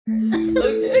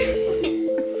Okay.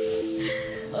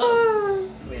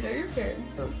 Wait, are your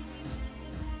parents home?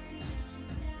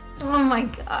 Oh my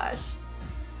gosh.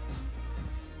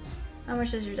 How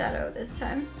much does your dad owe this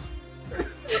time? How much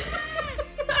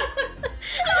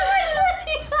does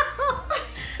he owe?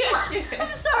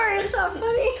 I'm sorry, it's not funny.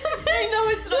 I know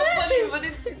it's not funny, but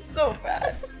it's so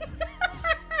bad.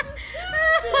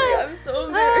 I'm so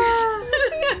embarrassed.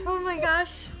 Oh my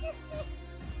gosh.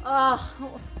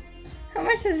 Oh. How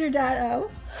much does your dad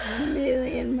owe? $1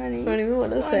 billion money. I don't even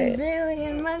want to say $1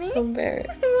 billion money. So embarrassed.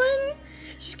 $1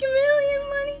 million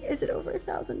money. Is it over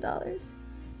 $1,000?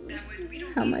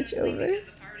 How much over?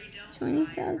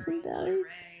 $20,000.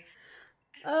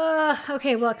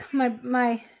 Okay, look,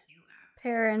 my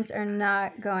parents are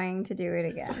not going to do it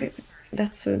again. Okay,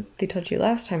 that's what they told you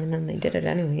last time, and then they did it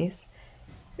anyways.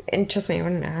 And trust me, I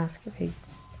wouldn't ask if I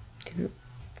didn't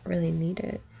really need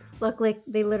it. Look, like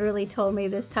they literally told me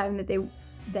this time that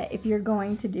if you're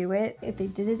going to do it, if they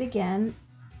did it again,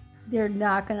 they're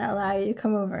not gonna allow you to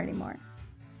come over anymore.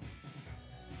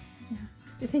 Yeah.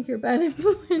 I think you're a bad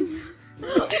influence.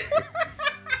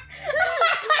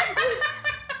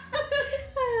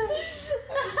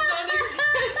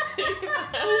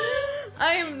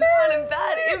 I am not a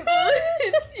bad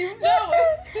influence, you know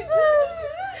it.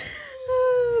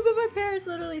 But my parents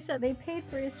literally said they paid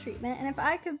for his treatment, and if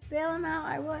I could bail him out,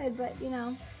 I would, but you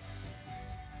know.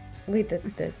 Wait,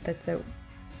 that's a...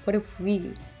 What if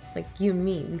we, like you and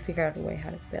me, we figure out a way how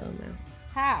to bail him out?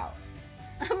 How?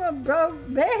 I'm a broke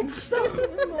bitch. So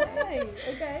am I,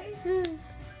 okay?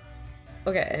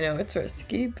 Okay, I know it's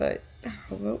risky, but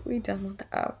how about we download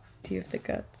the app? Do you have the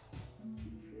guts?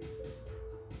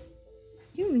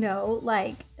 You know,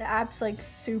 like, the app's like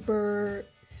super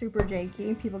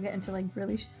janky. People get into like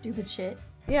really stupid shit.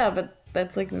 Yeah, but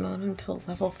that's like not until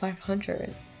level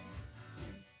 500.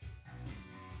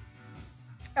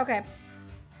 Okay.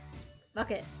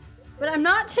 Fuck it. But I'm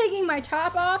not taking my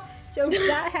top off, so if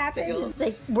that happens, it's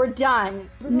like, we're done.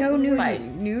 No nudes.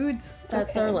 Fine, nudes,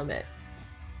 that's our limit.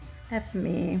 F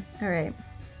me. Alright.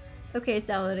 Okay, it's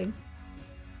downloading.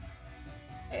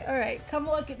 Alright, come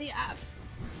look at the app.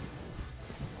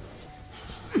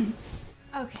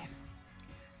 Okay.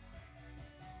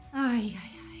 Okay.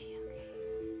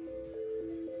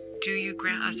 Do you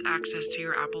grant us access to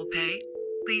your Apple Pay?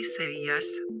 Please say yes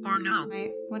or no.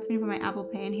 What's me to put my Apple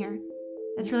Pay in here?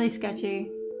 That's really sketchy.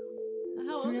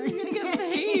 How am I gonna get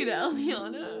paid,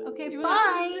 Eliana? Okay, You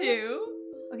fine. have to.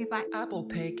 Okay, fine. Apple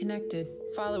Pay connected.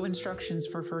 Follow instructions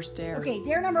for first dare. Okay,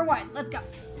 dare number 1. Let's go.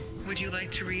 Would you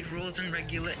like to read rules and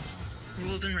regulations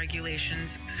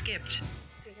skipped?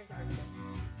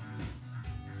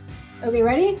 Okay,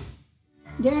 ready?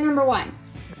 Dare number 1.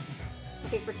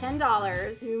 Okay, for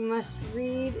 $10, you must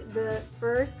read the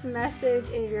first message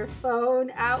in your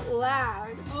phone out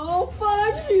loud. Oh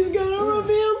fuck, she's gonna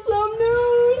reveal some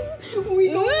news! We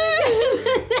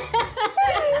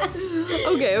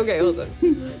Okay, hold on.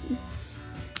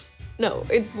 No,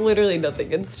 it's literally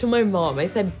nothing. It's to my mom. I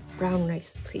said, brown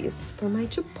rice, please, for my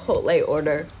Chipotle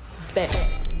order. Bet.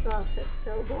 Oh, that's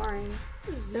so boring.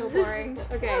 So boring.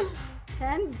 Okay.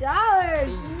 $10!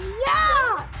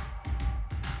 Yeah!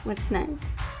 What's next?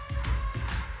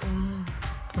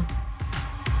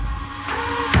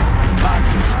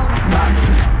 Boxes,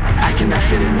 I cannot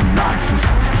fit in the boxes.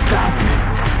 Stop it,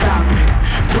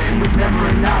 quitting was never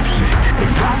an option.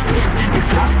 Exhausted,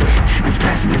 this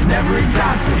passion is never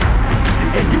exhausted.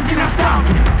 And you cannot stop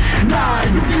it, nah,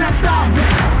 you cannot stop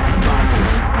it.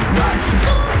 Boxes,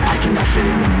 I cannot fit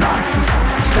in the boxes.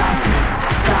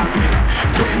 Stop it,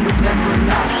 quitting was never an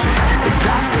option.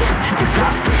 Exhausted,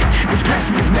 this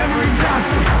passion is never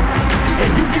exhausted. And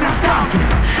you cannot stop it,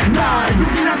 nah, you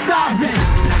cannot stop it.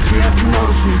 Yeah, if you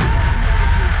notice me.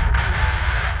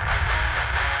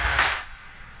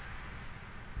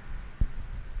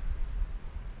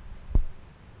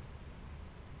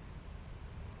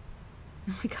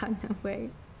 Oh my god, no way.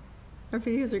 Our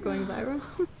videos are going viral.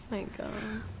 Oh my god.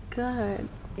 Good.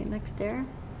 Okay, next dare.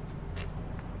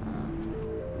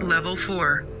 Level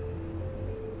 4.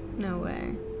 No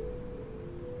way.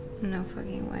 No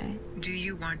fucking way. Do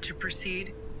you want to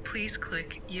proceed? Please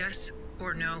click yes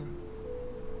or no.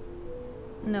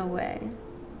 No way.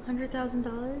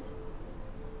 $100,000?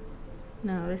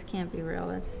 No, this can't be real.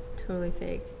 That's totally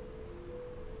fake.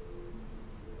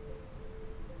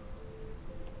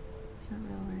 It's not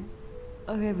real, right?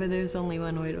 Okay, but there's only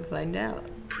one way to find out.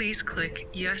 Please click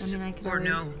yes I mean, I could or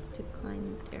no. always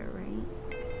decline the dare, right?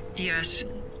 Yes.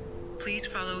 Please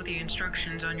follow the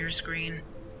instructions on your screen.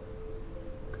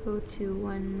 Go to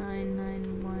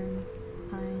 1991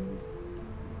 Pines.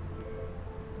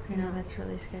 Okay, no, that's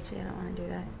really sketchy. I don't want to do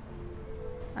that.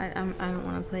 I don't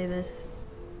want to play this.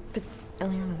 But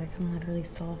Eliana, that can literally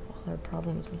solve all our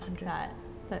problems 100.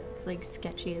 That's like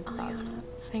sketchy as fuck. Eliana,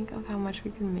 think of how much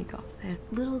we can make off that.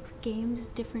 Little games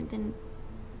is different than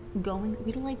going.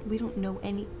 We don't know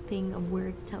anything of where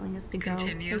it's telling us to go.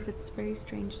 Continue. Like, that's very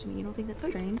strange to me. You don't think that's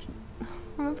strange?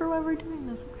 Remember why we're doing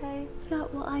this, okay? Yeah,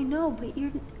 well, I know, but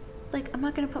you're like, I'm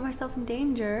not gonna put myself in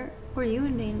danger or you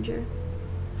in danger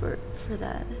for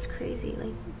that. That's crazy.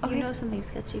 Like, Okay. you know something's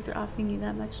sketchy if they're offering you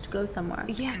that much to go somewhere.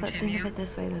 Yeah, but think of it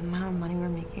this way, the amount of money we're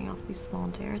making off these small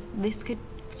dares, this could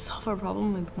solve our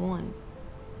problem with one.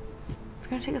 It's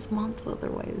gonna take us months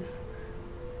otherwise.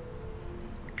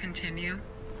 Continue.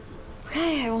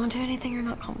 Okay, I won't do anything you're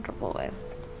not comfortable with.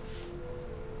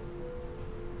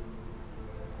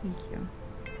 Thank you.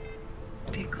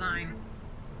 Decline.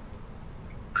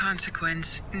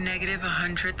 Consequence, negative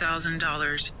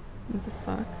 $100,000. What the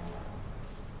fuck?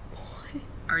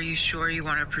 Are you sure you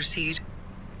want to proceed?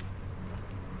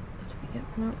 That's what we get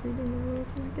for not reading the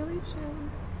rules and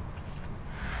regulations.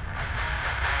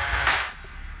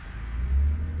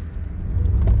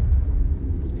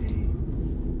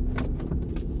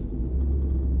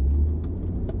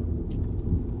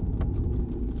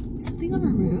 Something on our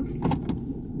roof?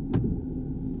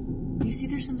 Do you see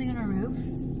there's something on our roof?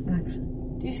 Actually.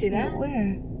 Do you see that?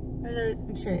 Where? Or the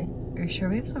tree? Are you sure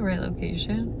we have the right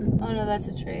location? Oh no, that's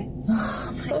a tree.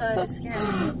 Oh my god, that scared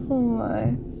me. Oh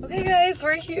my. Okay guys,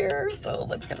 we're here, so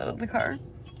let's get out of the car.